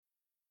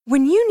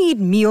When you need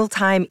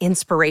mealtime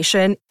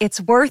inspiration,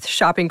 it's worth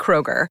shopping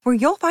Kroger, where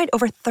you'll find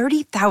over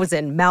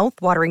 30,000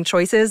 mouth-watering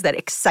choices that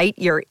excite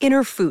your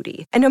inner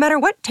foodie. And no matter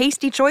what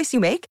tasty choice you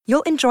make,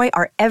 you'll enjoy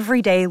our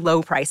everyday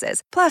low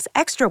prices, plus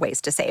extra ways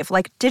to save,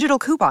 like digital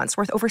coupons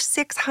worth over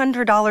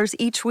 $600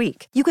 each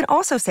week. You can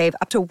also save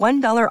up to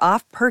 $1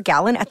 off per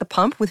gallon at the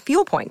pump with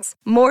fuel points.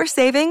 More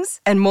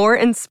savings and more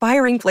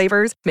inspiring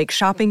flavors make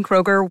shopping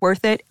Kroger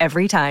worth it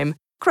every time.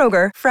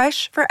 Kroger,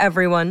 fresh for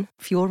everyone.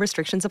 Fuel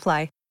restrictions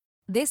apply.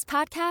 This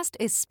podcast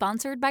is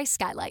sponsored by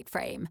Skylight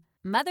Frame.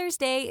 Mother's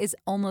Day is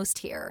almost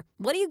here.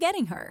 What are you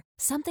getting her?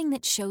 Something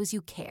that shows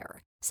you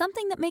care.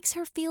 Something that makes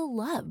her feel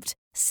loved.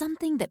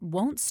 Something that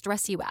won't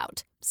stress you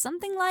out.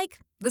 Something like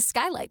the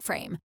Skylight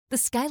Frame. The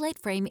Skylight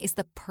Frame is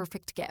the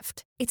perfect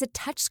gift. It's a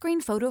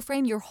touchscreen photo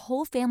frame your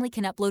whole family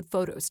can upload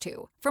photos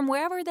to, from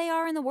wherever they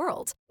are in the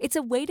world. It's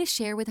a way to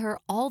share with her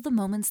all the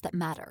moments that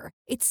matter.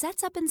 It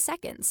sets up in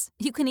seconds.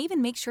 You can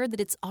even make sure that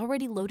it's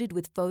already loaded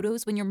with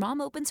photos when your mom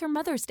opens her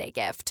Mother's Day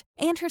gift.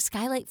 And her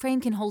Skylight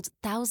Frame can hold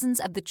thousands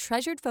of the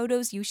treasured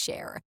photos you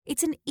share.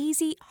 It's an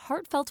easy,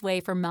 heartfelt way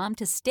for mom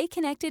to stay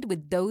connected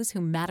with those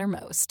who matter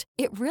most.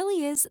 It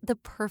really is the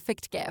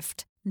perfect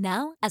gift.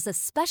 Now, as a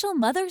special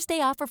Mother's Day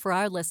offer for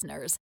our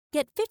listeners,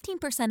 get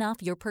 15%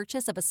 off your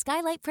purchase of a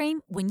Skylight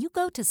Frame when you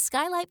go to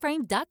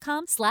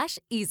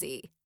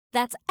skylightframe.com/easy.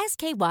 That's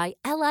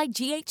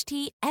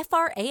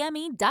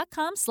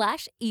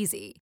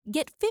SKYLIGHTFRAME.com/easy.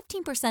 Get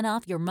 15%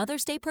 off your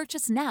Mother's Day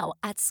purchase now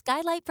at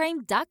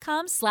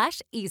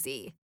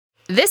skylightframe.com/easy.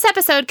 This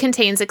episode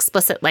contains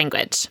explicit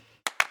language.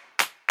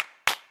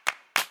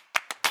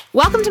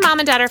 Welcome to Mom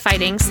and Dad Are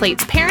Fighting,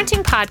 Slate's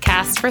parenting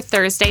podcast for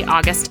Thursday,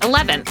 August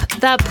 11th,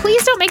 the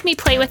Please Don't Make Me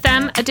Play With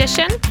Them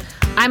edition.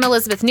 I'm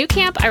Elizabeth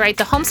Newcamp. I write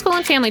the homeschool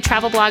and family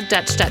travel blog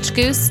Dutch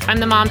Goose.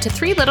 I'm the mom to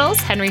 3 littles,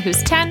 Henry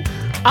who's 10,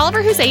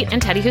 Oliver who's 8,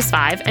 and Teddy who's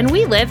 5, and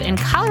we live in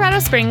Colorado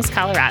Springs,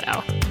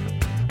 Colorado.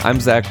 I'm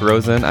Zach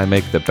Rosen. I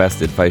make the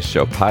Best Advice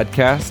Show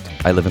podcast.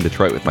 I live in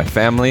Detroit with my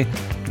family.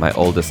 My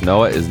oldest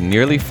Noah is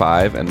nearly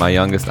 5, and my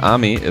youngest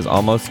Ami is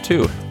almost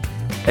 2.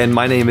 And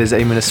my name is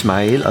Ayman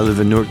Ismail. I live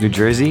in Newark, New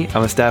Jersey.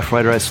 I'm a staff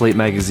writer at Slate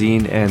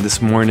Magazine, and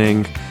this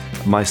morning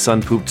my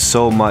son pooped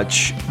so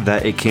much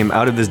that it came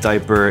out of his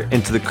diaper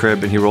into the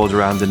crib, and he rolled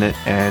around in it,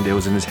 and it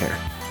was in his hair.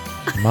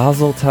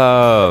 Mazel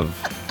tov.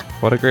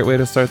 What a great way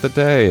to start the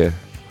day.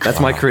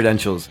 That's my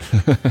credentials.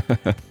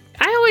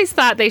 I always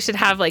thought they should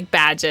have like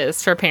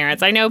badges for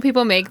parents. I know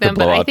people make them,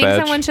 but I think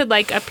someone should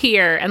like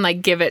appear and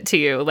like give it to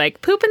you,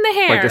 like poop in the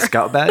hair. Like a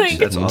scout badge? Like,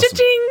 that's awesome.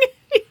 Cha-ching.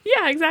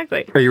 Yeah,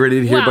 exactly. Are you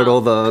ready to hear about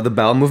all the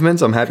bowel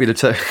movements? I'm happy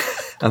to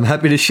I'm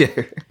happy to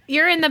share.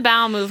 You're in the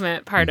bowel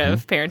movement part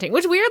of parenting,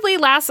 which weirdly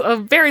lasts a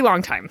very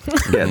long time.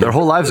 Yeah, their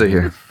whole lives are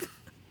here.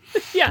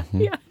 Yeah.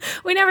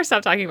 We never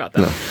stop talking about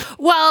them. No.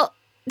 Well,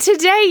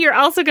 today you're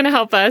also going to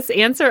help us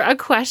answer a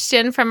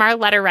question from our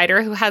letter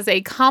writer who has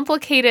a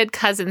complicated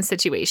cousin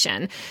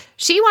situation.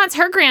 She wants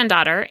her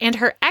granddaughter and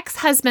her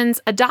ex-husband's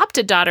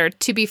adopted daughter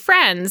to be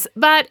friends,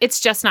 but it's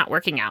just not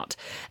working out.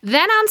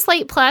 Then on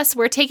Slate Plus,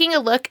 we're taking a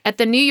look at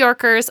the New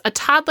Yorker's A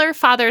Toddler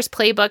Father's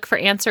Playbook for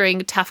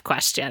Answering Tough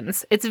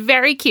Questions. It's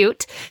very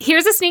cute.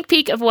 Here's a sneak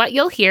peek of what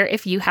you'll hear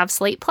if you have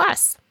Slate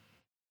Plus.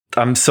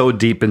 I'm so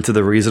deep into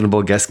the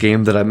reasonable guess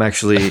game that I'm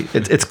actually,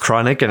 it's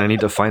chronic and I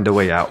need to find a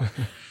way out.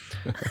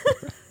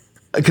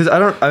 Because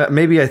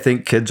maybe I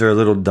think kids are a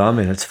little dumb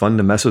and it's fun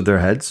to mess with their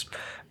heads.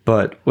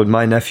 But when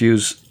my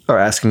nephews are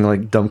asking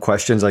like dumb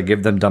questions, I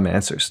give them dumb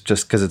answers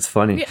just because it's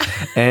funny.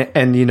 Yeah.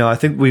 And you know, I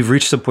think we've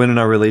reached a point in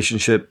our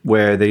relationship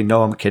where they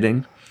know I'm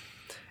kidding.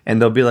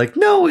 And they'll be like,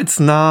 no, it's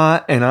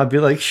not. And I'll be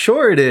like,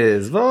 sure it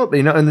is. Well,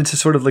 you know, and it's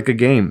just sort of like a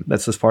game.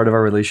 That's just part of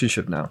our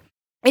relationship now.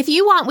 If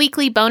you want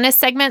weekly bonus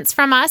segments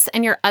from us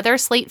and your other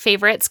Slate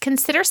favorites,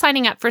 consider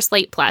signing up for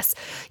Slate Plus.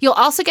 You'll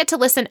also get to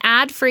listen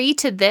ad-free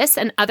to this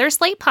and other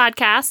Slate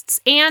podcasts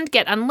and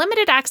get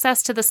unlimited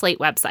access to the Slate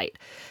website.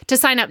 To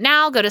sign up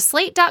now, go to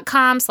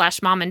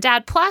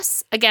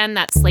slate.com/momanddadplus. Again,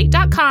 that's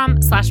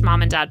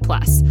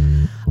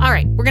slate.com/momanddadplus. All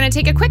right, we're going to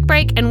take a quick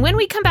break, and when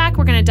we come back,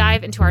 we're going to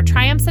dive into our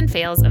triumphs and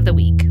fails of the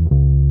week.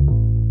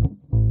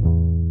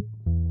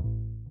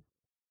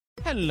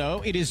 Hello,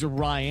 it is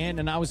Ryan,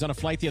 and I was on a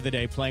flight the other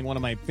day playing one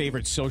of my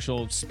favorite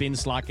social spin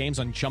slot games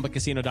on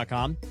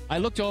ChumbaCasino.com. I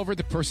looked over at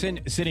the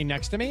person sitting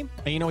next to me,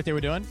 and you know what they were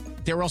doing?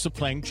 They were also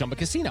playing Chumba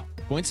Casino.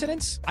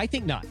 Coincidence? I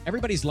think not.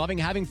 Everybody's loving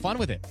having fun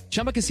with it.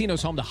 Chumba Casino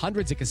is home to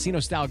hundreds of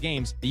casino-style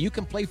games that you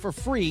can play for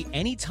free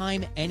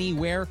anytime,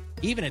 anywhere,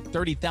 even at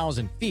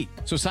 30,000 feet.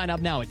 So sign up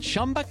now at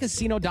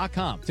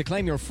ChumbaCasino.com to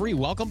claim your free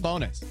welcome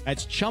bonus.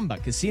 That's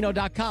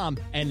ChumbaCasino.com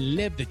and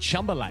live the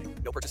Chumba life.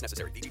 No purchase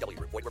necessary. VGW.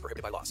 Void where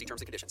prohibited by law. See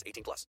terms and conditions.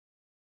 18+.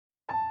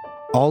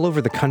 All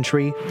over the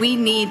country, we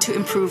need to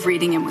improve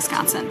reading in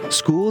Wisconsin.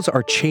 Schools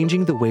are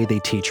changing the way they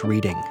teach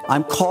reading.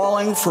 I'm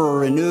calling for a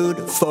renewed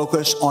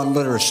focus on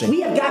literacy.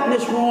 We have gotten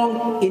this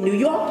wrong in New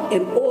York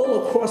and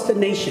all across the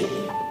nation.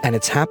 And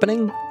it's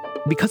happening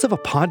because of a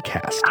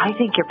podcast. I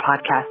think your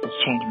podcast has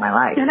changed my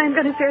life. And I'm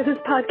going to share this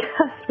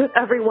podcast with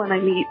everyone I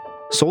meet.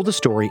 Sold a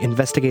Story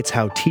investigates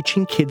how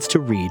teaching kids to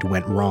read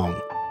went wrong.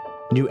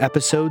 New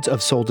episodes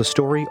of Sold a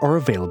Story are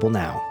available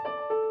now.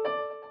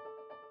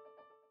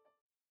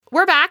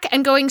 We're back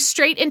and going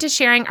straight into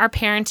sharing our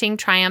parenting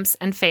triumphs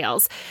and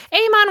fails.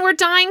 Eamon, we're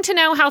dying to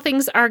know how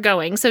things are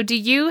going. So do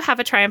you have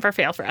a triumph or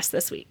fail for us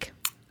this week?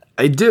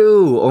 I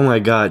do. Oh my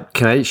God.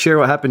 Can I share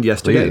what happened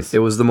yesterday? Please. It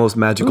was the most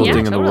magical thing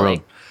in the totally.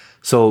 world.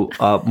 So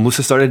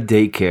Musa started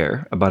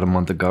daycare about a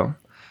month ago.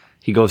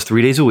 He goes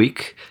 3 days a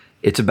week.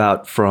 It's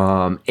about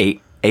from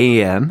 8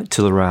 a.m.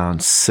 till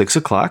around 6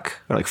 o'clock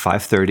or like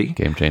 5:30.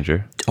 Game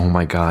changer. Oh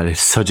my God.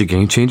 It's such a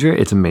game changer.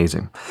 It's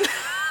amazing.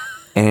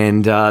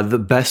 And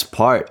the best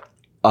part,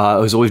 I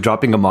was always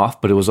dropping him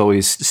off, but it was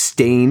always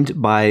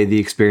stained by the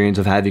experience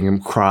of having him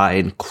cry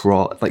and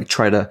crawl, like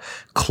try to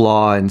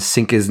claw and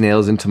sink his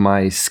nails into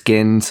my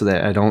skin so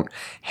that I don't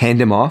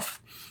hand him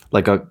off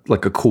like a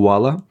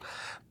koala.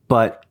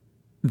 But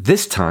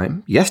this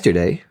time,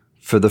 yesterday,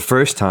 for the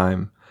first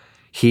time,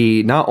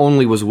 he not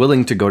only was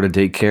willing to go to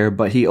daycare,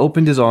 but he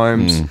opened his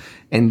arms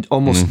and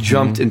almost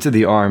jumped into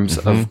the arms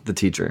of the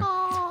teacher.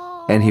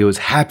 And he was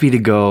happy to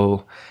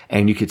go,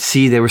 and you could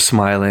see they were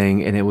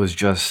smiling, and it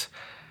just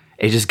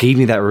gave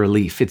me that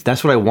relief.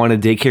 That's what I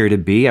wanted daycare to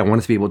be. I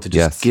wanted to be able to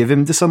just give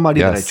him to somebody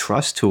that I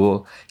trust, who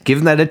will give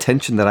him that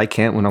attention that I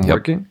can't when I'm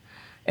working.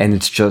 And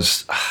it's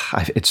just,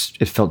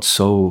 it felt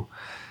so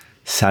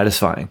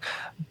satisfying.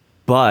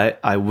 But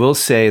I will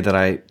say that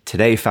I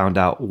today found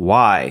out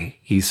why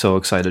he's so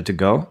excited to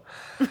go.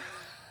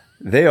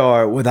 They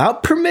are,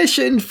 without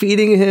permission,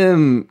 feeding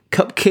him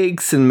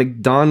cupcakes and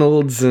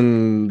McDonald's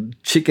and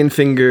chicken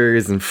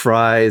fingers and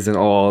fries and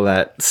all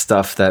that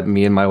stuff that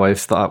me and my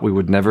wife thought we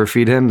would never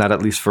feed him, not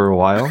at least for a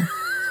while.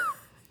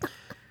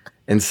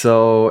 And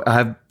so I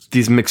have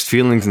these mixed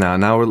feelings now.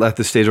 Now we're at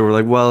the stage where we're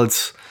like, well,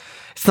 it's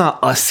not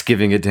us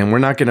giving it to him. We're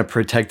not going to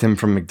protect him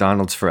from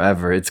McDonald's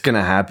forever. It's going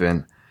to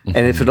happen.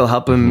 And if it'll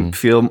help him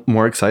feel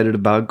more excited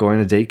about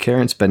going to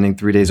daycare and spending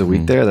 3 days a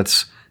week there,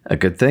 that's a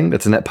good thing.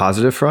 That's a net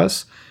positive for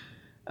us.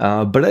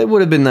 But it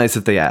would have been nice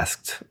if they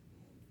asked.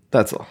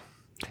 That's all.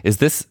 Is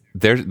this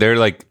they're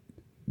like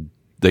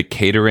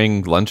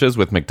catering lunches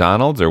with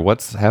McDonald's, or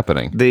what's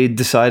happening? They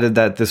decided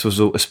that this was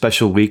a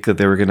special week that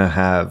they were going to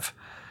have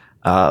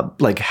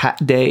like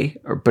hat day,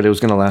 but it was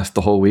going to last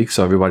the whole week,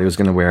 so everybody was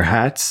going to wear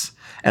hats.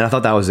 And I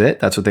thought that was it.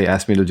 That's what they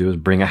asked me to do, is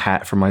bring a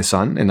hat for my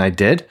son, and I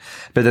did.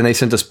 But then they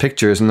sent us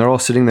pictures, and they're all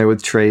sitting there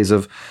with trays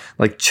of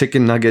like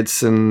chicken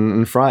nuggets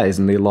and fries,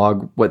 and they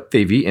log what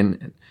they've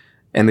eaten.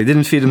 And they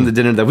didn't feed him the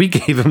dinner that we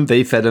gave him.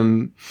 They fed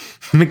him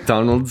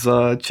McDonald's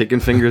chicken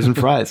fingers and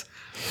fries.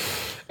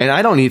 And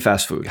I don't eat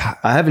fast food.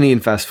 I haven't eaten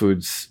fast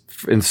foods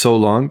in so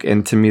long.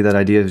 And to me, that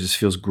idea just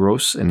feels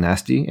gross and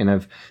nasty. And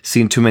I've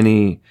seen too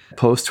many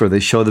posts where they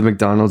show the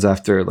McDonald's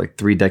after like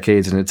 3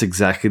 decades and it's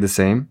exactly the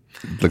same.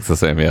 Looks the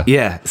same, yeah.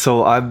 Yeah.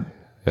 So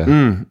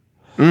and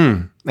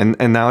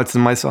now it's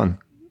in my son.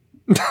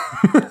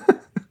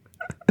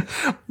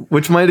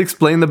 Which might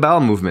explain the bowel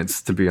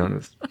movements, to be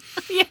honest.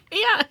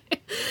 Yeah.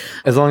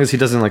 As long as he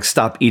doesn't like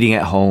stop eating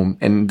at home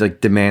and like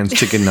demands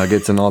chicken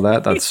nuggets and all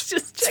that, that's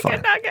just chicken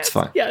fine. nuggets. It's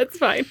fine. Yeah, it's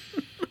fine.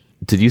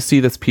 Did you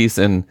see this piece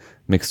in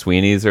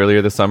McSweeney's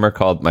earlier this summer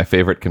called "My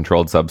Favorite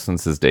Controlled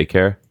Substance is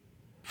Daycare"?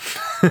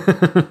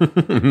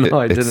 No,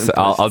 I didn't.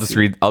 I'll just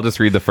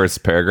read the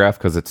first paragraph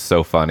because it's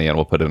so funny, and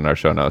we'll put it in our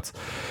show notes.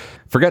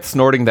 Forget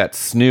snorting that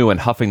snoo and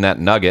huffing that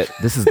nugget.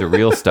 This is the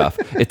real stuff.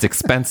 It's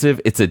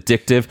expensive, it's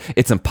addictive,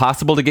 it's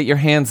impossible to get your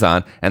hands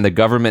on, and the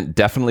government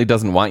definitely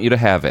doesn't want you to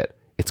have it.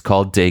 It's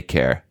called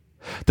daycare.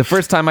 The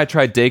first time I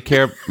tried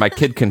daycare, my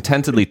kid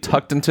contentedly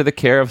tucked into the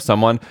care of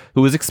someone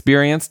who was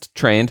experienced,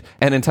 trained,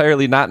 and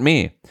entirely not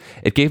me.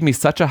 It gave me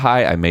such a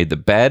high, I made the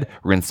bed,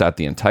 rinsed out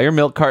the entire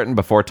milk carton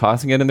before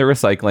tossing it in the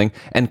recycling,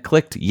 and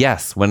clicked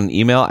yes when an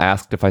email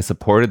asked if I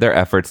supported their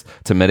efforts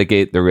to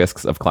mitigate the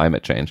risks of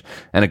climate change.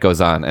 And it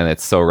goes on, and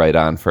it's so right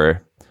on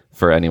for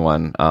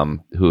anyone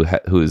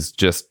who's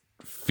just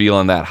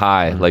feeling that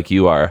high like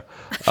you are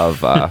of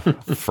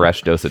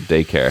fresh dose of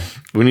daycare.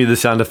 We need the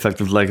sound effect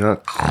of like,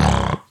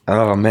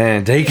 oh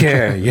man,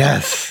 daycare,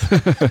 yes.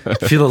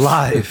 Feel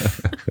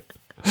alive.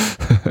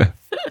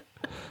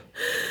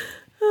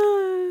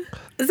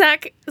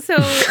 Zach, so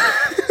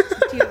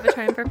do you have a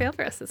triumph or fail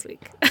for us this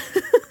week?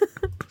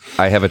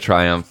 I have a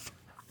triumph.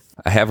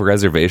 I have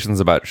reservations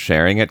about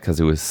sharing it because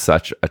it was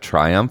such a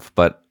triumph,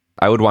 but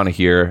I would want to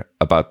hear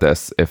about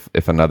this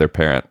if another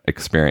parent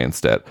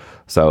experienced it.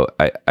 So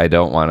I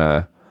don't want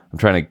to, I'm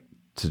trying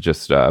to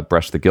just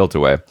brush the guilt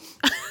away.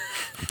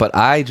 But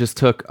I just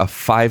took a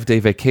 5-day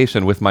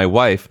vacation with my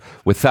wife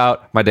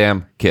without my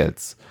damn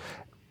kids.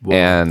 Whoa.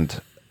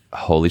 And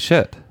holy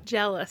shit.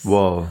 Jealous.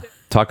 Whoa.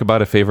 Talk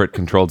about a favorite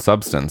controlled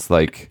substance.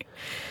 Like,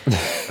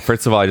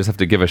 first of all, I just have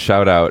to give a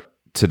shout out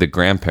to the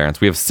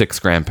grandparents. We have 6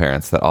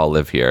 grandparents that all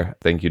live here.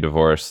 Thank you,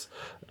 divorce.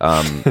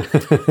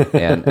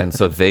 And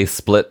so they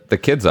split the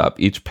kids up.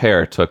 Each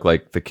pair took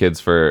like the kids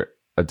for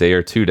a day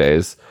or 2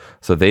 days,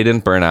 so they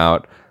didn't burn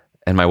out.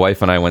 And my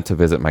wife and I went to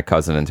visit my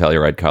cousin in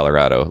Telluride,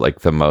 Colorado,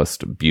 like the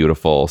most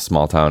beautiful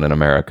small town in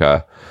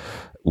America.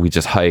 We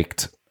just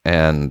hiked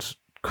and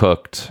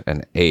cooked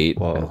and ate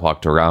and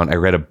walked around. I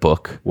read a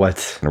book.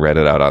 What? And read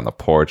it out on the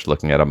porch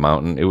looking at a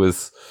mountain. It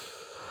was...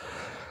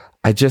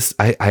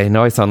 I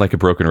know I sound like a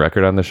broken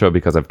record on the show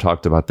because I've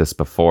talked about this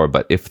before,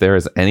 but if there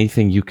is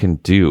anything you can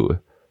do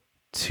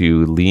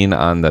to lean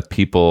on the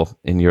people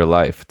in your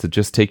life, to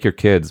just take your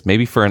kids,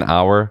 maybe for an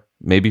hour,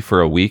 maybe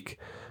for a week,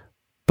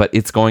 but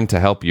it's going to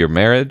help your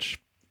marriage.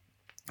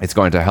 It's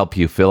going to help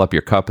you fill up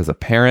your cup as a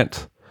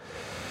parent.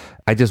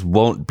 I just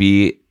won't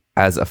be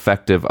as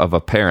effective of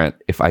a parent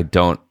if I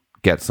don't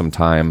get some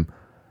time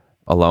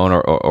alone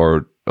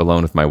or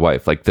alone with my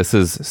wife. Like, this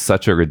is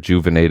such a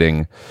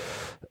rejuvenating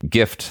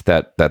gift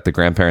that the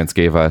grandparents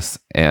gave us,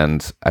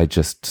 and I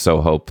just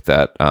so hope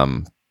that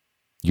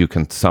you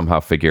can somehow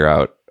figure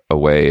out a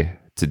way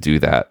to do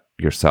that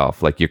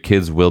yourself. Like, your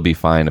kids will be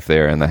fine if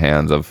they're in the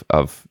hands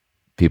of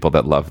people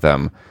that love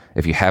them.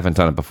 If you haven't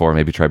done it before,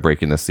 maybe try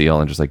breaking the seal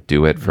and just like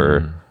do it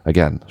for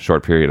again, a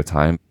short period of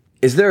time.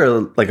 Is there a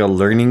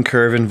learning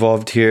curve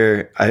involved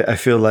here? I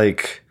feel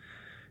like,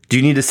 do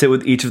you need to sit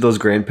with each of those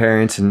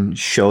grandparents and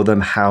show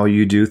them how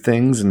you do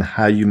things and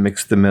how you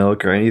mix the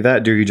milk or any of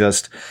that? Do you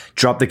just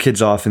drop the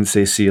kids off and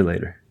say, see you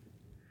later?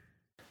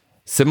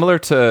 Similar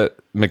to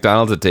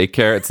McDonald's at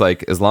daycare, it's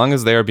like, as long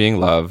as they're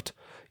being loved,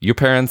 your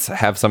parents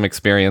have some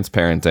experience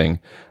parenting.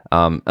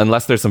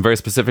 Unless there's some very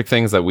specific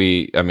things that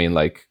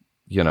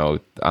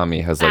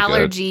Ami has like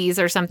allergies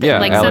or something,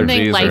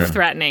 something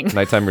life-threatening.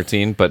 Nighttime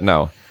routine, but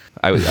no.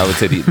 I would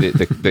say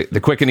the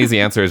quick and easy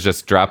answer is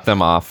just drop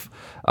them off.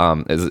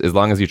 As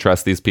long as you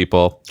trust these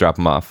people, drop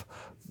them off.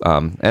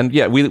 And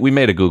yeah, we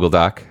made a Google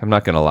Doc. I'm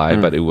not going to lie,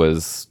 but it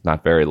was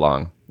not very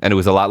long. And it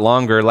was a lot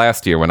longer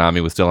last year when Ami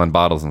was still on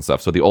bottles and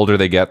stuff. So the older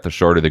they get, the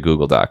shorter the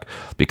Google Doc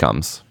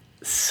becomes.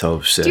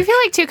 So sick. Do you feel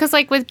like, too, because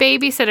like with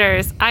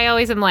babysitters, I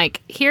always am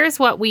like, here's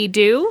what we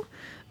do.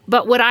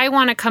 But what I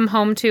want to come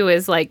home to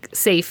is like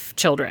safe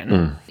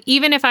children.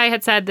 Even if I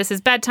had said this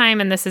is bedtime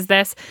and this is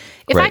this,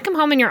 if I come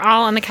home and you're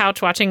all on the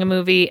couch watching a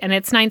movie and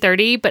it's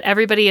 9:30, but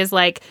everybody is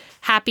like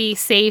happy,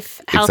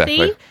 safe,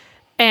 healthy,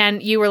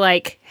 and you were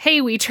like,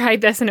 hey, we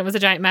tried this and it was a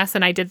giant mess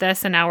and I did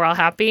this and now we're all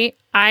happy.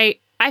 I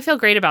feel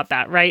great about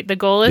that, right? The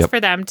goal is for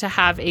them to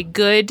have a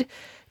good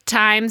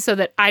time so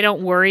that I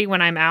don't worry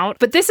when I'm out.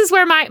 But this is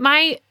where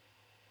my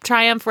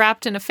triumph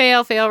wrapped in a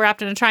fail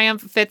wrapped in a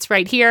triumph fits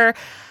right here.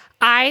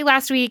 I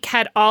last week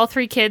had all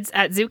 3 kids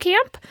at zoo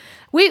camp.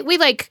 We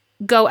like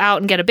go out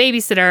and get a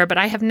babysitter, but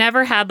I have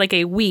never had like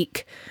a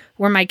week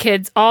where my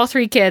kids, all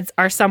 3 kids,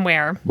 are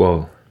somewhere.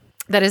 Whoa.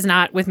 That is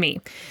not with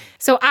me.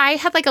 So I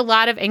had like a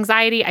lot of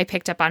anxiety. I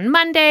picked up on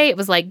Monday. It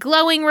was like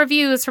glowing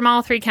reviews from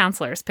all 3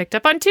 counselors. Picked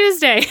up on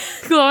Tuesday,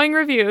 glowing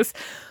reviews.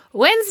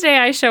 Wednesday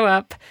I show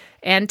up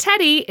and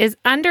Teddy is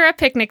under a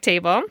picnic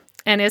table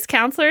and his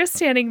counselor is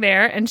standing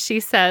there and she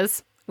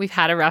says, we've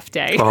had a rough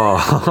day.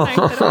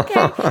 I said,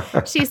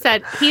 okay. She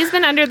said, he's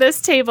been under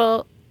this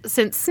table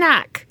since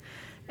snack.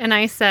 And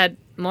I said,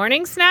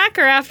 morning snack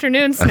or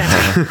afternoon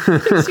snack?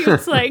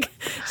 She's like,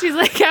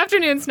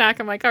 afternoon snack.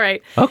 I'm like, all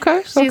right.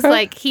 Okay. She's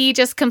like, he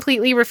just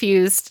completely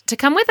refused to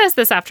come with us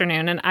this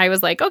afternoon. And I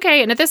was like,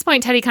 okay. And at this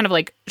point, Teddy kind of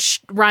like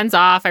runs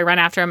off. I run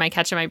after him. I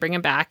catch him. I bring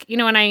him back. You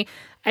know, and I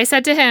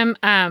said to him,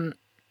 I'm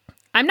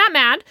not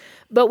mad,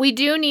 but we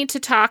do need to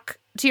talk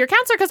to your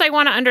counselor because I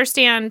want to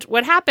understand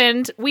what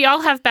happened. We all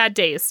have bad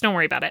days. Don't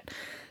worry about it.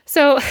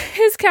 So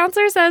his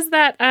counselor says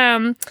that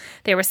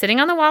they were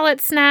sitting on the wall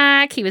at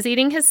snack. He was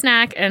eating his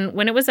snack. And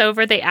when it was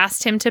over, they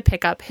asked him to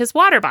pick up his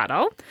water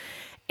bottle.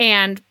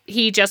 And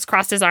he just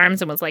crossed his arms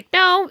and was like,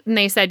 no. And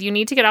they said, you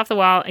need to get off the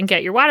wall and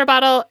get your water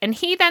bottle. And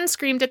he then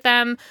screamed at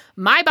them,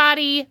 my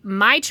body,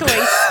 my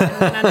choice, and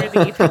went under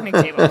the picnic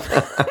table.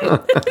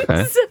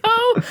 Okay. So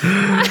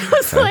I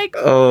was like,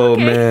 oh,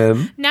 okay,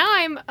 man. Now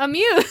I'm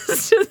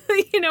amused,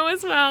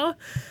 as well.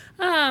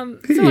 So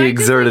he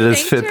exerted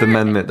his Fifth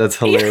Amendment. That's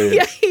hilarious.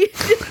 Yeah, he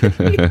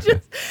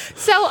did.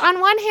 So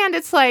on one hand,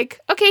 it's like,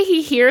 okay,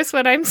 he hears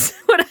what I'm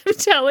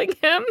telling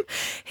him.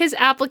 His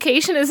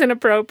application is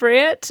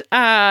inappropriate. He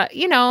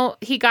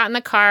got in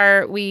the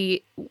car.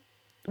 We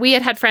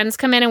had friends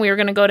come in and we were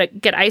going to go to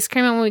get ice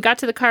cream. And when we got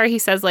to the car, he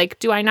says, like,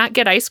 do I not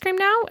get ice cream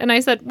now? And I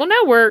said, well,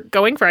 no, we're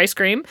going for ice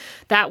cream.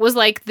 That was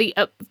like the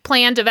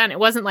planned event. It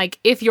wasn't like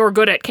if you're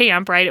good at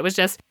camp, right? It was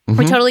just,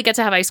 we totally get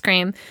to have ice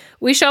cream.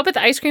 We show up at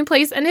the ice cream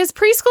place and his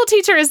preschool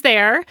teacher is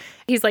there.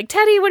 He's like,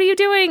 Teddy, what are you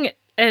doing?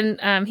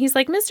 And he's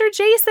like, Mr.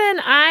 Jason,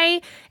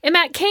 I am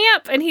at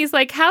camp. And he's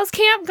like, how's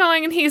camp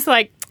going? And he's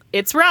like,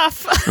 it's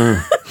rough.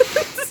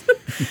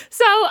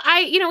 So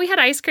we had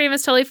ice cream.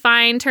 It's totally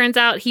fine. Turns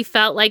out he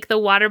felt like the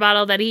water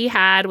bottle that he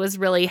had was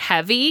really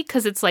heavy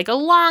because it's like a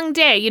long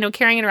day.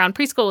 Carrying it around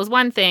preschool was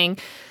one thing.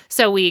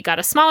 So we got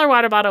a smaller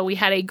water bottle. We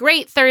had a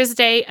great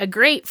Thursday, a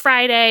great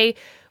Friday.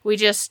 We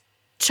just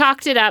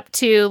chalked it up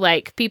to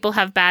like people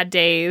have bad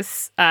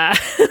days.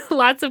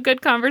 Lots of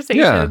good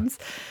conversations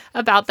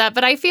about that.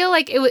 But I feel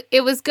like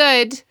it was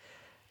good.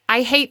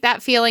 I hate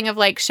that feeling of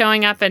like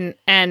showing up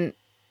and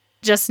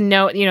just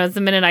know,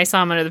 the minute I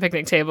saw him under the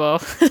picnic table,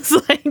 it's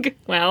like,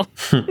 well,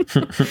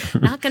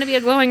 not going to be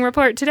a glowing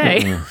report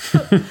today.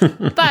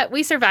 But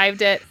we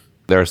survived it.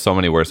 There are so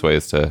many worse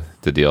ways to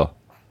deal.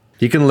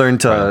 You can learn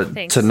to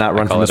not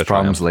run call from it his a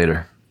problems triumph.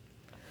 later.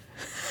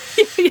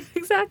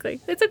 Exactly.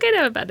 It's okay to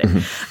have a bad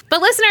day. But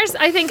listeners,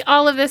 I think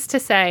all of this to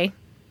say,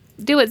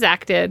 do what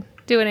Zach did.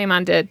 Do what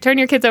Amon did. Turn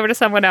your kids over to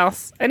someone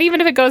else. And even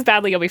if it goes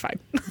badly, you'll be fine.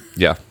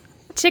 Yeah.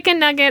 Chicken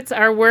nuggets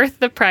are worth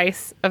the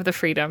price of the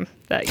freedom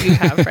that you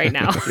have right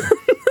now.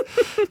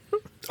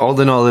 All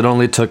in all, it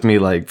only took me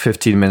like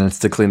 15 minutes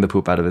to clean the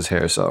poop out of his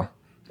hair, so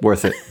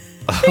worth it.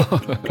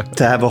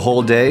 To have a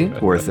whole day,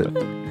 worth it.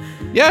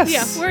 Yes.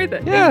 Yeah, worth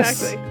it.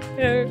 Yes.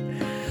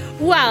 Exactly.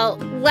 Well,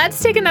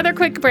 let's take another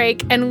quick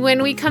break, and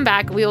when we come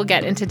back, we will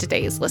get into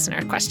today's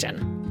listener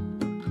question.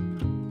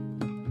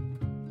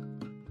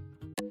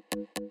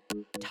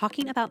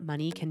 Talking about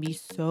money can be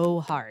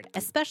so hard,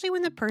 especially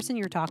when the person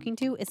you're talking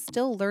to is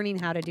still learning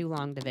how to do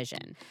long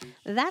division.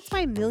 That's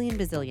why Million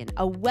Bazillion,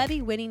 a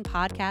Webby-winning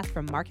podcast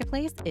from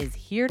Marketplace, is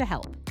here to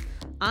help.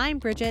 I'm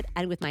Bridget,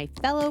 and with my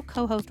fellow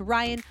co-host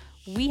Ryan,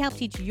 we help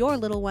teach your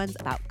little ones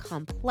about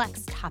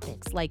complex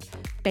topics like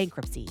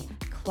bankruptcy,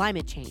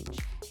 climate change,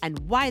 and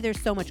why there's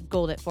so much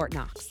gold at Fort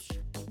Knox,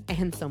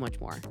 and so much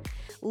more.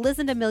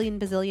 Listen to Million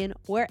Bazillion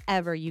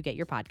wherever you get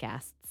your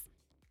podcasts.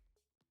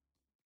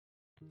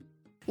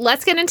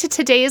 Let's get into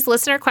today's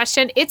listener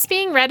question. It's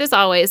being read, as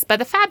always, by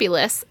the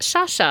fabulous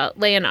Shasha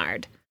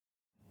Leonard.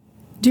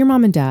 Dear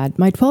Mom and Dad,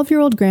 my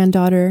 12-year-old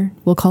granddaughter,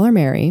 we'll call her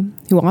Mary,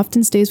 who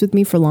often stays with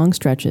me for long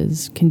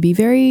stretches, can be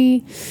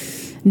very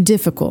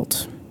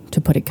difficult, to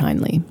put it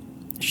kindly.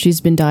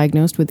 She's been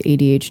diagnosed with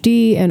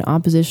ADHD and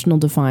oppositional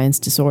defiance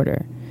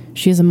disorder.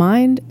 She has a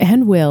mind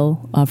and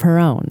will of her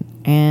own,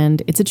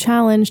 and it's a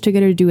challenge to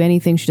get her to do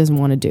anything she doesn't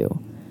want to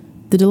do.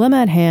 The dilemma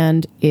at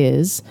hand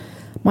is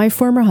my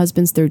former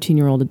husband's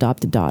 13-year-old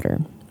adopted daughter.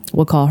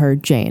 We'll call her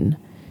Jane.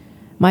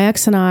 My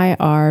ex and I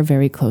are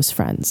very close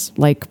friends,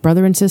 like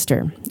brother and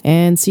sister,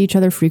 and see each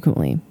other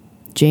frequently.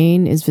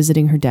 Jane is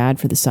visiting her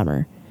dad for the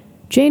summer.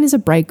 Jane is a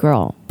bright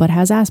girl, but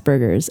has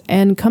Asperger's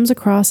and comes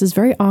across as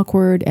very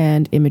awkward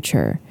and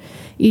immature.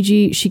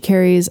 E.g., she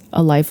carries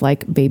a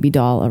lifelike baby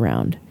doll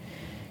around.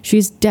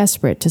 She's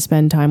desperate to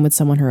spend time with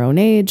someone her own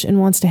age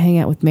and wants to hang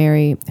out with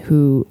Mary,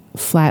 who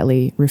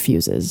flatly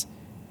refuses.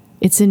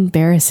 It's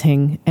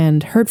embarrassing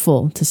and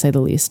hurtful, to say the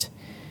least.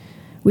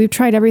 We've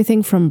tried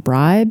everything from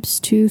bribes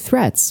to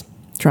threats,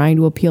 trying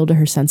to appeal to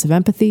her sense of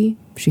empathy,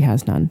 she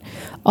has none,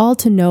 all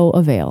to no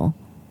avail.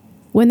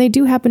 When they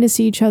do happen to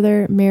see each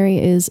other, Mary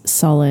is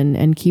sullen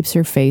and keeps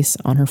her face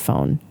on her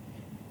phone.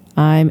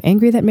 I'm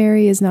angry that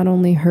Mary is not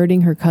only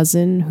hurting her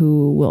cousin,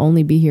 who will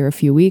only be here a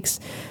few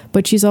weeks,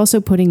 but she's also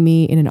putting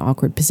me in an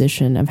awkward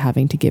position of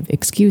having to give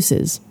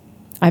excuses.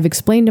 I've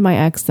explained to my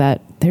ex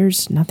that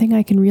there's nothing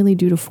I can really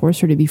do to force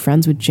her to be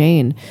friends with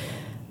Jane,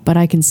 but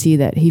I can see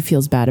that he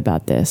feels bad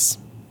about this.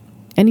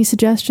 Any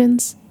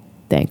suggestions?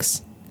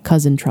 Thanks.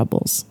 Cousin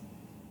Troubles.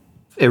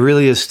 It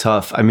really is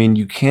tough. I mean,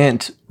 you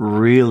can't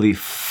really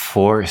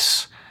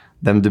force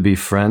them to be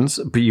friends,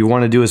 but you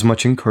want to do as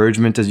much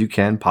encouragement as you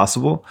can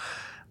possible.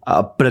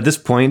 But at this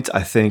point,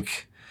 I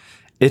think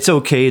it's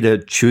okay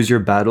to choose your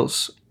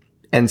battles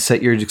and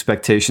set your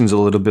expectations a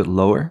little bit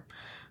lower.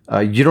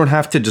 You don't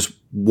have to just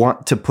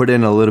want to put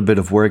in a little bit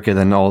of work and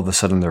then all of a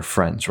sudden they're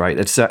friends, right?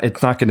 It's not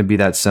going to be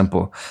that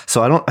simple.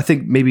 So I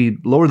think maybe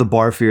lower the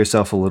bar for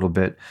yourself a little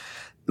bit.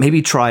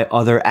 Maybe try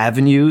other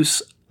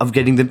avenues of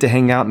getting them to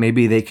hang out.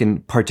 Maybe they can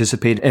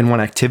participate in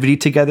one activity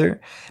together.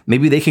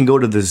 Maybe they can go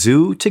to the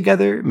zoo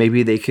together.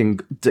 Maybe they can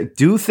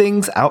do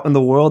things out in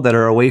the world that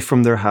are away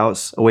from their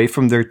house, away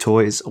from their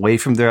toys, away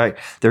from their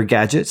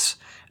gadgets,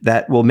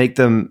 that will make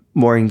them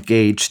more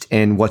engaged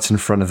in what's in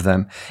front of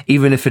them.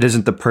 Even if it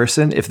isn't the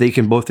person, if they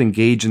can both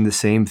engage in the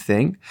same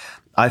thing,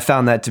 I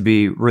found that to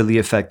be really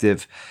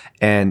effective.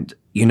 And,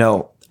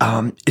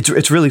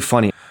 it's really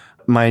funny.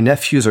 My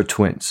nephews are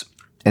twins,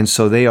 and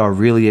so they are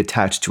really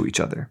attached to each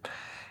other.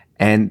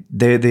 And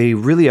they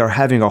really are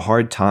having a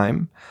hard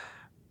time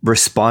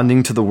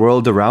responding to the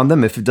world around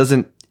them if it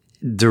doesn't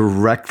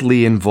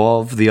directly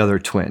involve the other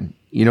twin.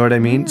 You know what I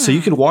mean? So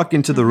you can walk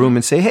into the room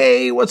and say,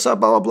 hey, what's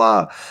up, blah, blah,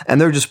 blah. And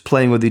they're just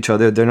playing with each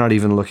other. They're not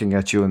even looking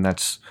at you, and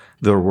that's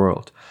their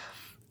world.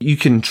 You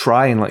can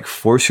try and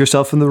force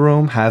yourself in the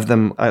room, have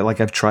them,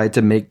 I've tried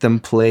to make them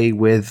play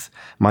with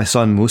my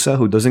son Musa,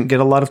 who doesn't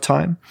get a lot of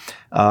time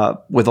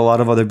with a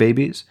lot of other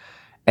babies.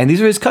 And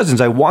these are his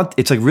cousins.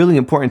 It's really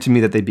important to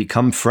me that they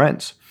become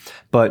friends.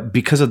 But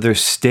because of their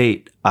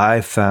state,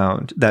 I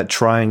found that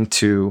trying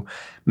to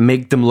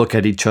make them look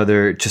at each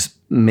other just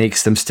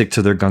makes them stick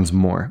to their guns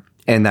more.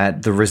 And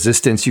that the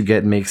resistance you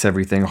get makes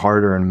everything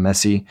harder and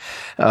messy.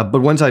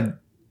 But once I,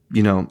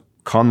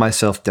 calmed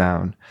myself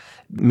down,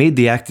 made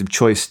the active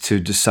choice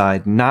to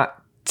decide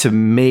not to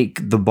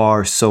make the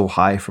bar so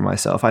high for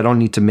myself. I don't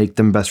need to make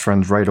them best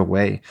friends right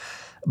away.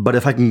 But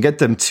if I can get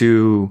them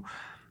to,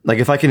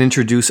 if I can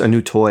introduce a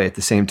new toy at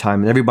the same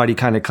time and everybody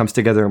kind of comes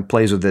together and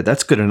plays with it,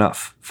 that's good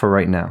enough for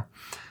right now.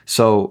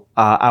 So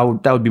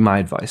that would be my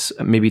advice.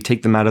 Maybe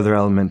take them out of their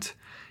element,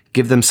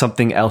 give them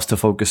something else to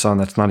focus on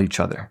that's not each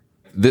other.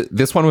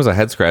 This one was a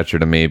head scratcher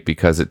to me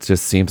because it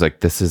just seems like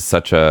this is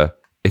such a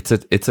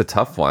it's a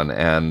tough one,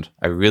 and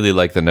I really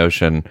like the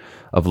notion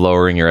of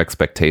lowering your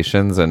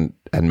expectations and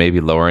maybe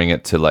lowering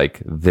it to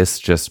like, this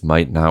just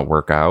might not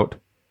work out,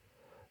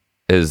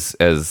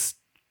 as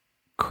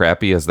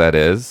crappy as that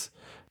is.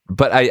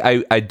 But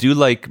I do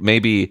like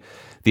maybe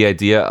the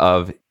idea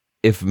of,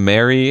 if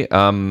Mary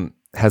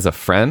has a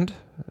friend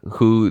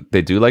who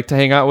they do like to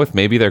hang out with,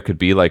 maybe there could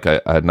be like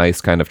a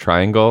nice kind of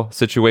triangle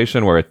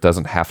situation where it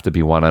doesn't have to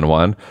be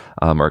one-on-one,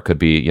 or it could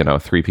be,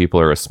 3 people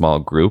or a small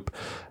group.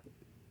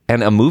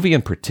 And a movie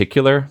in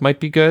particular might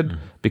be good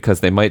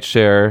because they might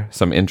share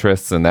some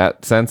interests in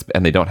that sense,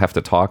 and they don't have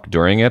to talk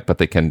during it, but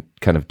they can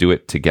kind of do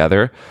it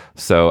together.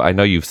 So I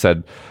know you've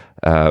said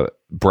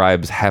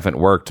bribes haven't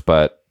worked,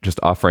 but just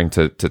offering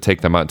to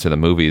take them out to the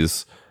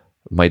movies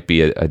might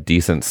be a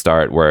decent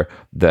start, where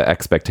the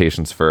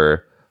expectations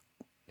for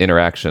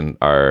interaction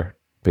are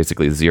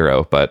basically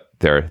zero, but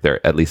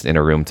they're at least in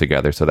a room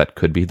together. So that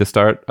could be the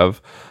start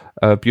of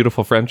a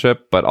beautiful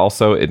friendship, but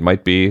also it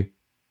might be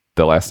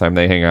the last time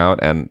they hang out,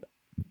 and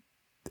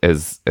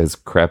as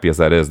crappy as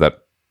that is, that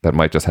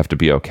might just have to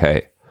be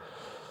okay.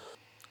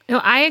 No,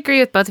 I agree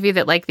with both of you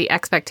that like the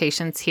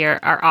expectations here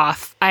are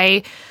off.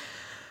 I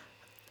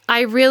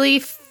really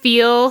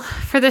feel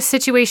for this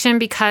situation,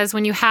 because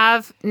when you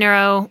have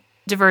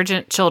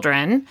neurodivergent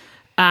children,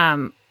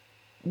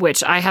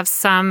 which I have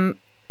some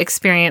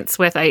experience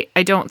with, I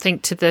don't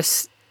think to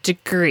this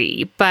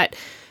degree, but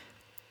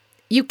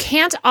you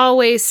can't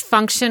always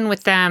function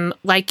with them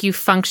like you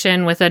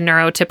function with a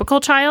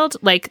neurotypical child.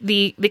 Like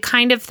the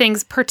kind of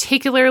things,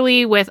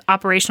 particularly with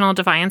operational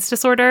defiance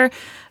disorder,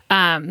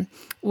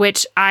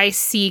 which I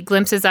see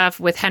glimpses of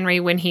with Henry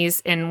when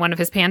he's in one of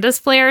his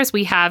pandas flares.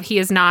 He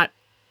has not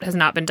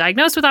been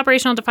diagnosed with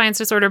operational defiance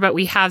disorder, but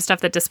we have stuff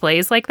that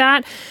displays like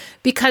that,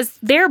 because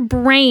their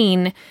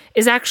brain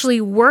is actually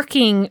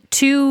working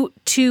to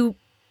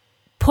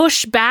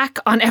push back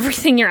on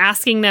everything you're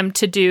asking them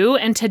to do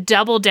and to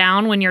double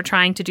down when you're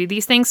trying to do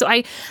these things. So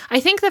I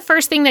think the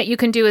first thing that you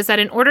can do is that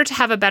in order to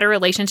have a better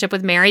relationship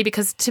with Mary,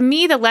 because to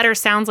me, the letter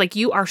sounds like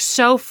you are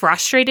so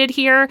frustrated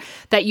here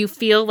that you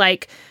feel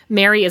like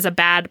Mary is a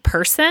bad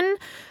person,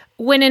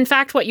 when in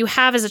fact what you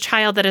have is a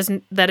child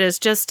that is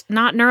just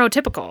not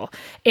neurotypical.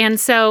 And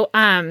so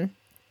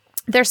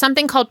there's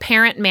something called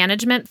parent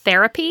management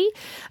therapy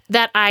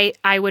that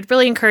I would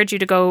really encourage you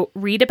to go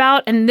read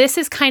about. And this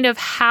is kind of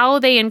how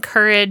they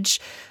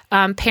encourage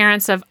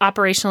parents of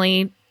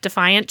operationally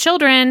defiant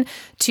children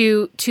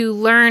to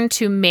learn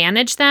to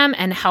manage them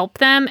and help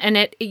them.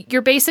 And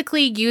you're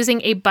basically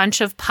using a bunch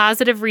of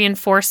positive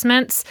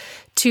reinforcements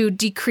to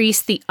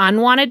decrease the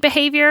unwanted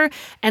behavior,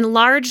 and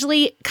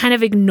largely kind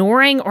of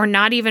ignoring or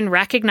not even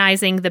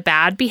recognizing the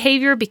bad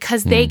behavior,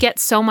 because they get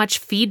so much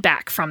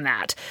feedback from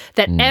that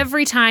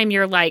every time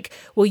you're like,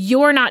 well,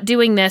 you're not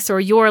doing this or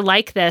you're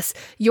like this,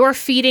 you're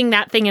feeding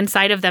that thing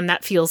inside of them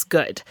that feels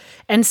good.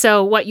 And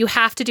so what you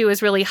have to do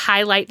is really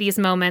highlight these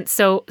moments.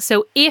 So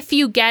if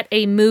you get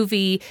a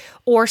movie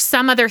or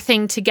some other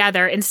thing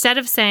together, instead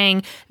of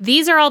saying,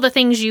 these are all the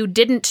things you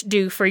didn't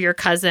do for your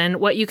cousin,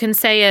 what you can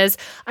say is,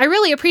 I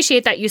really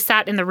appreciate that you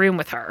sat in the room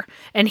with her,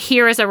 and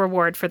here is a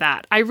reward for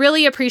that. I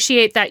really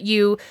appreciate that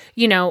you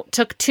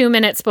took 2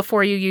 minutes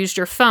before you used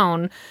your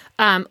phone.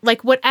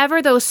 Like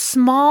whatever those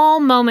small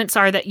moments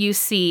are that you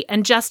see,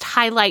 and just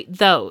highlight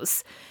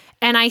those.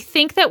 And I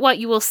think that what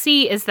you will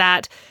see is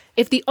that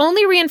if the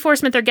only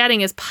reinforcement they're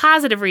getting is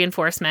positive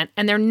reinforcement,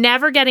 and they're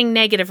never getting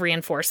negative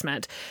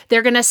reinforcement,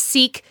 they're going to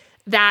seek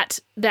that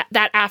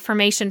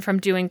affirmation from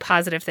doing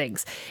positive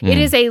things. It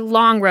is a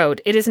long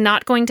road. It is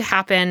not going to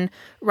happen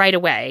right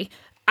away.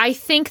 I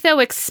think, though,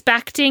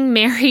 expecting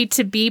Mary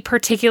to be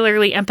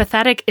particularly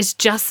empathetic is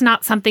just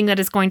not something that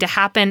is going to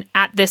happen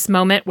at this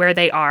moment where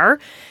they are.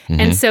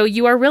 And so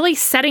you are really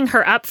setting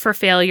her up for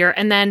failure.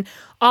 And then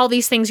all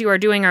these things you are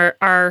doing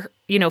are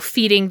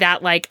feeding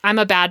that, like, I'm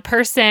a bad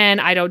person,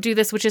 I don't do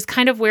this, which is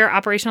kind of where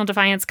operational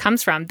defiance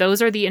comes from.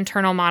 Those are the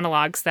internal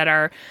monologues that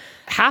are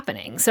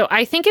happening. So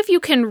I think if you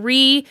can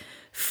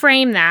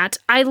reframe that,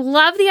 I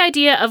love the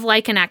idea of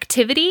like an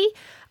activity.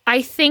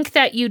 I think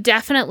that you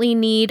definitely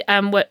need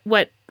what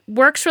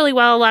works really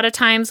well a lot of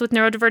times with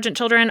neurodivergent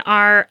children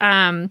are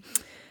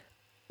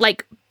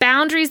like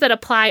boundaries that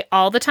apply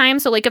all the time.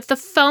 So like if the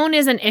phone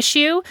is an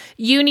issue,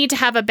 you need to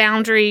have a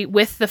boundary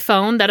with the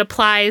phone that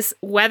applies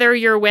whether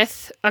you're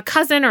with a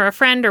cousin or a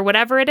friend or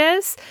whatever it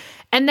is.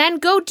 And then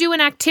go do an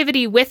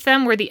activity with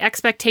them where the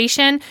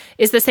expectation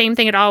is the same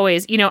thing as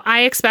always.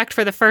 I expect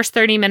for the first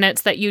 30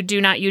 minutes that you do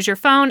not use your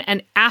phone,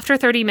 and after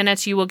 30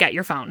 minutes, you will get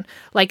your phone.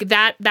 Like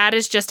that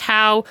is just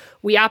how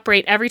we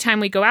operate every time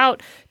we go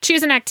out.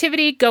 Choose an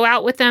activity, go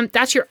out with them.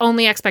 That's your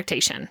only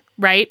expectation,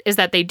 right? Is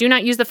that they do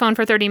not use the phone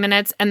for 30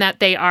 minutes and that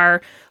they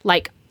are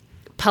like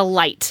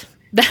polite.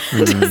 That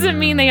doesn't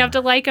mean they have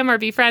to like them or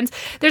be friends.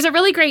 There's a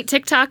really great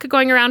TikTok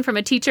going around from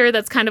a teacher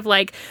that's kind of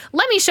like,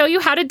 let me show you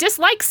how to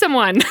dislike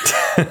someone.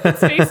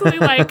 It's basically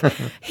like,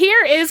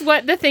 here is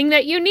what the thing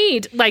that you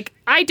need. Like,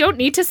 I don't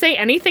need to say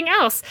anything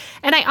else.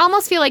 And I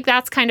almost feel like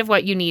that's kind of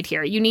what you need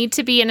here. You need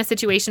to be in a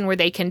situation where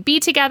they can be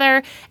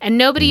together and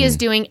nobody is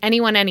doing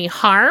anyone any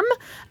harm.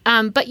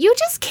 But you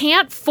just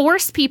can't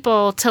force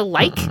people to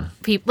like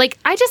people. Like,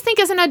 I just think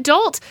as an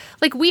adult,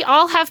 like, we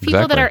all have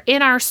people that are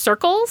in our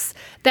circles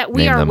that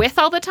we are with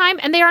all the time,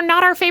 and they are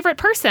not our favorite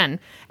person.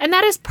 And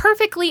that is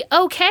perfectly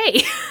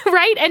okay,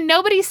 right? And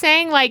nobody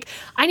saying, like,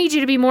 I need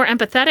you to be more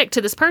empathetic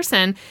to this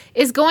person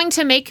is going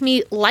to make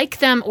me like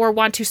them or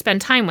want to spend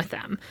time with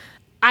them.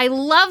 I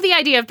love the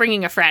idea of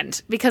bringing a friend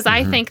because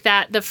I think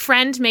that the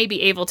friend may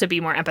be able to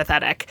be more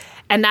empathetic,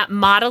 and that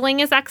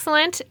modeling is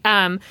excellent.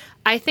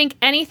 I think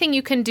anything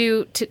you can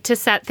do to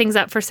set things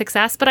up for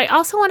success. But I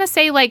also want to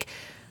say, like,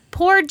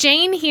 poor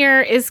Jane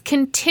here is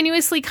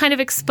continuously kind of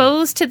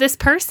exposed to this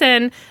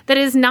person that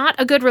is not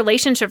a good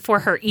relationship for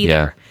her either.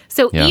 Yeah.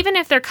 So even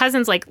if they're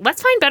cousins, like,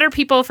 let's find better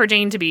people for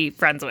Jane to be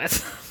friends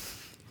with.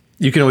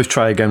 You can always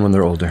try again when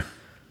they're older.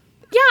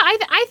 Yeah,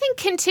 I think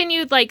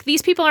continued, like,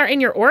 these people are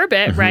in your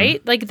orbit,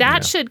 right? Like,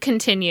 that should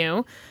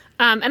continue.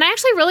 And I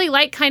actually really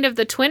like kind of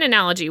the twin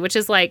analogy, which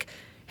is like,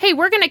 hey,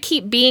 we're going to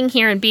keep being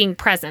here and being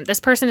present. This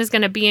person is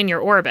going to be in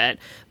your orbit.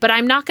 But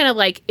I'm not going to,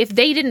 like, if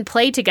they didn't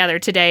play together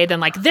today, then,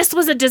 like, this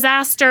was a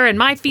disaster and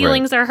my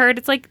feelings are hurt.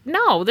 It's like,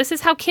 no, this is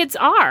how kids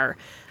are.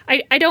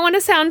 I don't want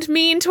to sound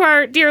mean to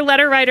our dear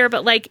letter writer,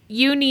 but, like,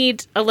 you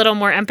need a little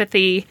more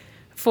empathy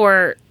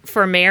for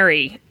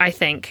Mary, I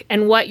think,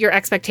 and what your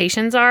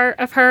expectations are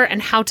of her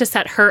and how to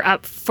set her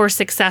up for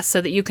success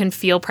so that you can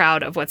feel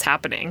proud of what's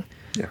happening.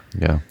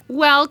 Yeah.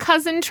 Well,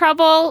 Cousin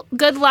Trouble,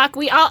 good luck.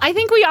 I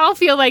think we all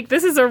feel like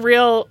this is a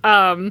real,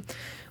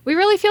 we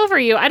really feel for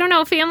you. I don't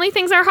know, family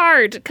things are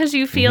hard because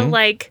you feel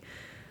like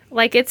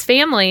it's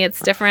family.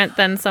 It's different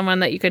than someone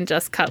that you can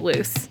just cut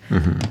loose.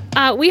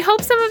 We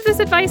hope some of this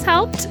advice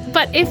helped,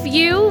 but if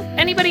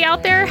anybody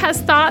out there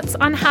has thoughts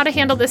on how to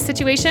handle this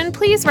situation,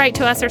 please write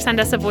to us or send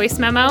us a voice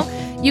memo.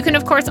 You can,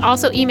 of course,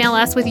 also email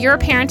us with your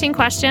parenting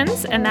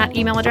questions, and that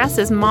email address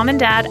is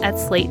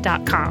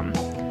momanddad@slate.com.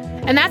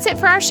 And that's it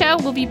for our show.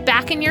 We'll be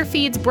back in your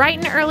feeds bright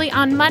and early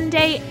on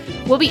Monday.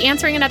 We'll be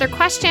answering another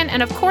question,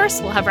 and of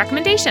course, we'll have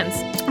recommendations.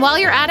 While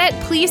you're at it,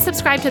 please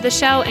subscribe to the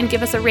show and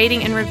give us a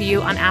rating and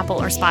review on Apple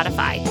or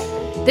Spotify.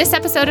 This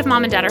episode of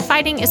Mom and Dad Are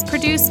Fighting is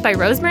produced by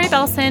Rosemary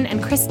Belson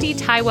and Christy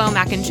Taiwo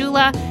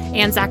Macanjula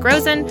and Zach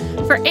Rosen.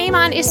 For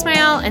Eamon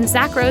Ismail and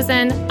Zach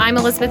Rosen, I'm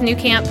Elizabeth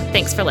Newcamp.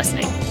 Thanks for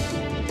listening.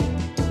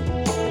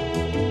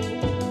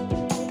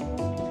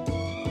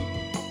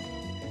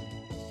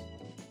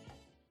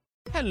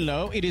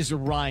 Hello, it is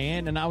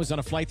Ryan, and I was on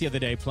a flight the other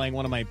day playing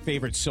one of my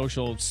favorite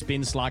social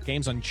spin slot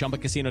games on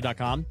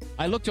ChumbaCasino.com.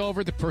 I looked over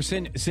at the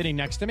person sitting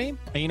next to me,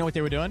 and you know what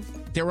they were doing?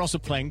 They were also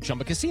playing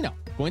Chumba Casino.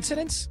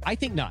 Coincidence? I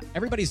think not.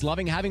 Everybody's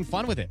loving having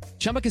fun with it.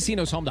 Chumba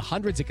Casino is home to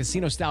hundreds of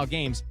casino-style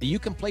games that you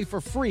can play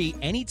for free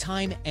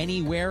anytime,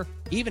 anywhere,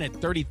 even at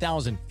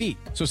 30,000 feet.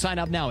 So sign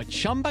up now at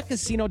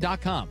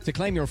ChumbaCasino.com to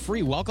claim your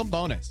free welcome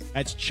bonus.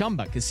 That's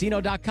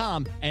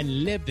ChumbaCasino.com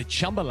and live the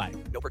Chumba life.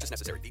 No purchase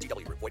necessary.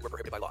 VGW. Void where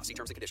prohibited by law. See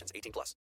terms and conditions. 18+.